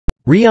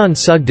Rhian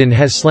Sugden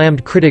has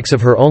slammed critics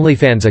of her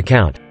OnlyFans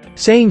account,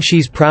 saying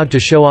she's proud to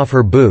show off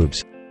her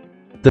boobs.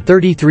 The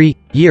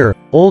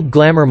 33-year-old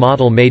glamour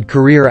model made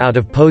career out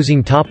of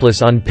posing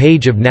topless on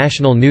page of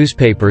national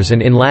newspapers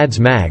and in lads'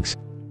 mags.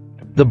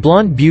 The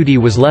blonde beauty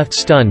was left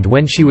stunned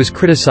when she was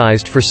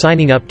criticized for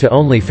signing up to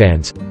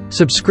OnlyFans,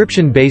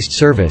 subscription-based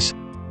service.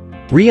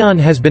 Rhian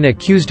has been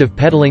accused of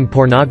peddling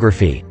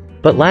pornography,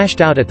 but lashed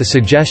out at the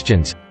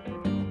suggestions.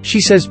 She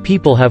says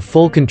people have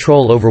full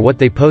control over what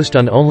they post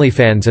on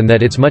OnlyFans and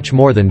that it's much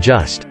more than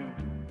just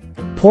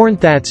porn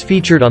that's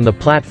featured on the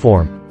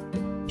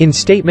platform. In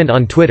statement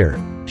on Twitter,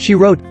 she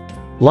wrote,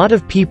 "Lot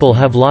of people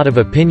have lot of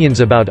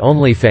opinions about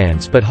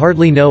OnlyFans but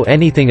hardly know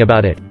anything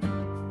about it.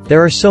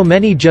 There are so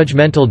many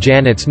judgmental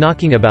Janets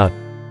knocking about.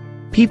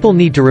 People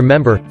need to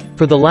remember,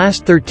 for the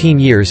last 13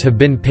 years have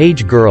been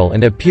page girl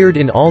and appeared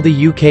in all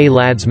the UK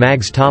lads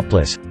mags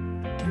topless.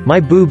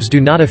 My boobs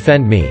do not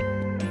offend me.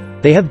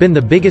 They have been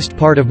the biggest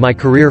part of my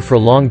career for a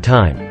long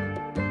time.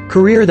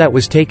 Career that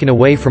was taken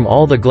away from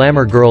all the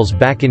glamour girls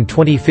back in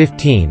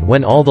 2015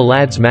 when all the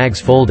lads mags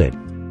folded."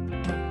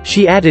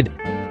 She added,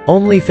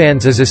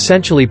 "OnlyFans is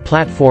essentially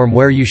platform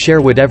where you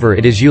share whatever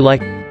it is you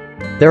like.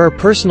 There are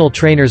personal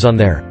trainers on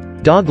there,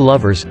 dog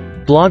lovers,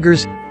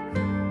 bloggers,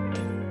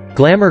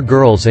 glamour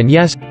girls and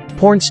yes,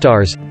 porn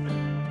stars.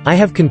 I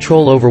have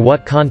control over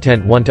what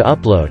content want to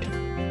upload.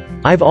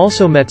 I've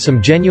also met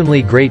some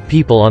genuinely great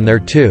people on there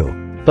too.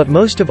 But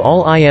most of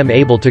all I am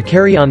able to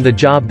carry on the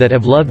job that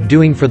I've loved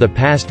doing for the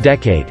past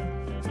decade.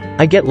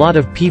 I get lot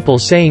of people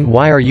saying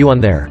why are you on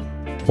there?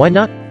 Why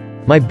not?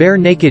 My bare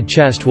naked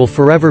chest will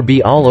forever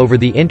be all over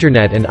the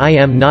internet and I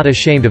am not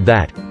ashamed of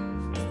that.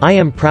 I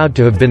am proud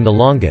to have been the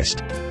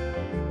longest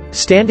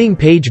standing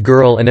page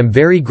girl and am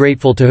very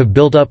grateful to have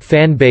built up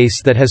fan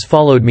base that has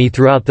followed me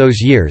throughout those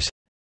years.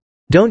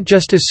 Don't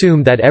just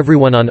assume that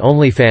everyone on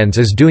OnlyFans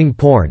is doing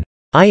porn.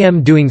 I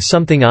am doing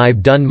something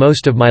I've done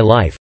most of my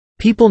life.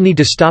 People need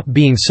to stop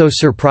being so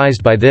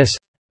surprised by this."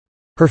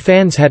 Her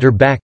fans had her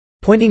back,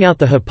 pointing out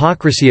the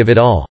hypocrisy of it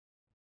all.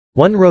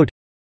 One wrote,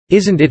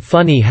 "Isn't it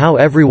funny how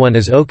everyone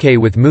is okay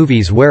with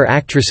movies where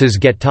actresses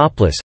get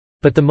topless,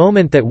 but the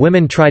moment that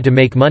women try to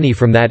make money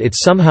from that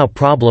it's somehow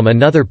problem."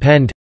 Another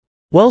penned,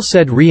 "Well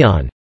said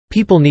Rhian.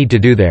 People need to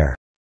do their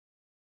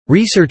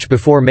research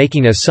before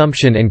making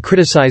assumption and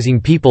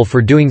criticizing people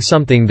for doing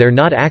something they're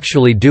not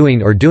actually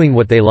doing or doing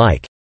what they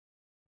like."